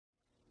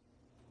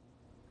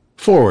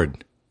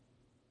Forward.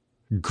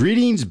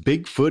 Greetings,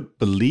 Bigfoot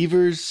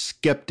believers,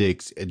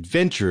 skeptics,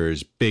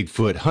 adventurers,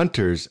 Bigfoot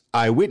hunters,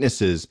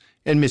 eyewitnesses,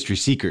 and mystery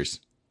seekers.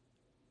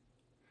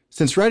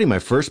 Since writing my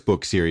first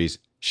book series,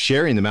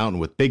 Sharing the Mountain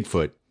with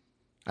Bigfoot,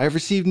 I have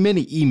received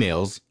many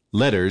emails,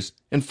 letters,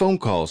 and phone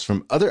calls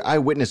from other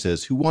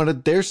eyewitnesses who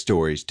wanted their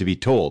stories to be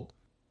told.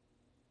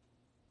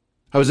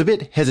 I was a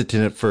bit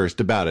hesitant at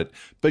first about it,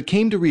 but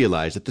came to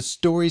realize that the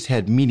stories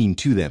had meaning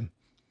to them.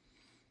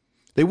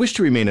 They wished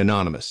to remain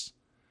anonymous.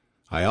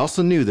 I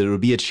also knew that it would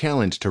be a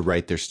challenge to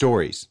write their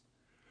stories.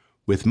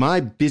 With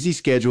my busy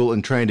schedule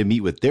and trying to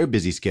meet with their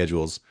busy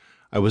schedules,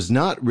 I was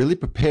not really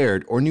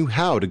prepared or knew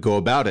how to go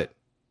about it.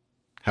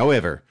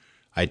 However,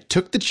 I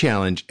took the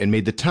challenge and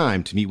made the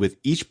time to meet with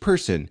each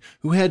person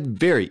who had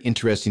very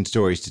interesting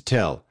stories to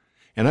tell,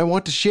 and I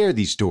want to share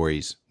these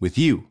stories with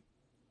you.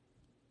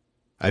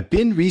 I've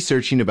been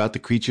researching about the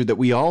creature that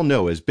we all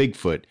know as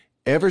Bigfoot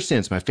ever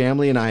since my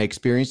family and I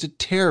experienced a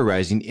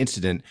terrorizing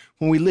incident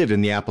when we lived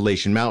in the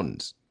Appalachian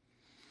Mountains.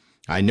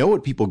 I know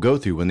what people go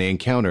through when they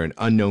encounter an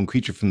unknown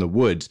creature from the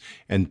woods,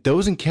 and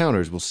those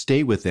encounters will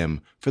stay with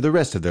them for the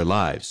rest of their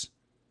lives.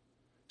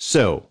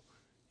 So,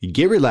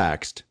 get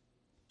relaxed,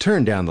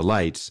 turn down the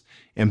lights,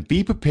 and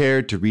be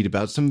prepared to read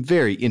about some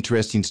very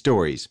interesting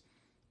stories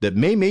that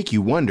may make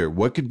you wonder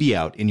what could be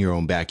out in your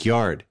own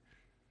backyard.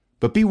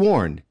 But be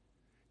warned,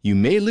 you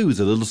may lose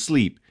a little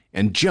sleep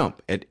and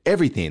jump at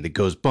everything that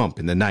goes bump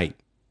in the night.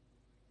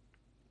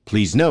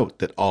 Please note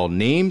that all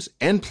names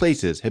and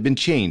places have been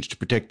changed to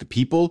protect the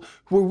people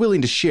who are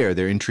willing to share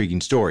their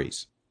intriguing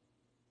stories.